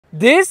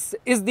This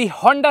is the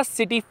Honda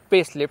City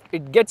facelift.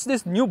 It gets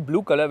this new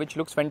blue color which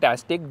looks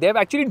fantastic. They have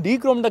actually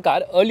de-chromed the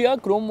car. Earlier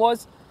chrome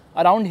was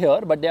around here,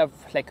 but they have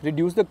like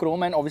reduced the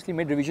chrome and obviously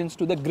made revisions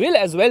to the grille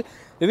as well.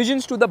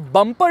 Revisions to the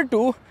bumper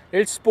too.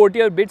 It's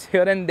sportier bits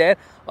here and there.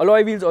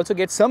 Alloy wheels also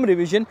get some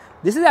revision.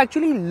 This is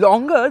actually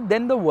longer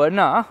than the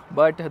Verna,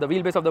 but the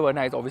wheelbase of the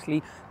Verna is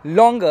obviously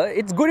longer.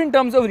 It's good in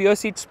terms of rear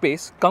seat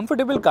space.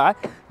 Comfortable car.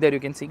 There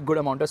you can see good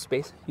amount of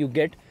space. You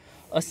get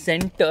a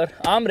center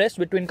armrest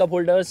between cup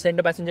holders,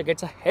 center passenger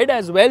gets a head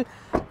as well,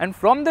 and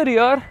from the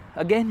rear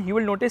again you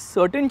will notice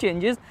certain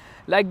changes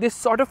like this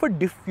sort of a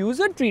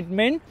diffuser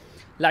treatment.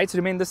 Lights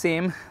remain the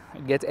same,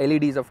 it gets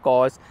LEDs of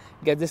course,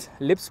 it gets this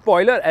lip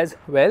spoiler as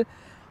well,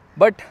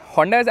 but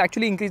Honda has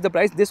actually increased the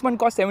price. This one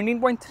costs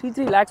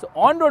 17.33 lakhs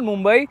on road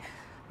Mumbai.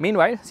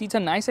 Meanwhile, seats are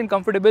nice and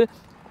comfortable.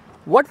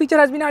 What feature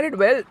has been added?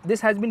 Well,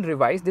 this has been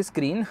revised, this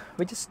screen,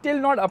 which is still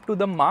not up to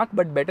the mark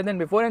but better than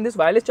before, and this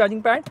wireless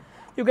charging pad,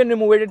 you can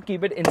remove it and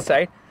keep it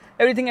inside.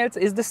 Everything else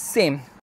is the same.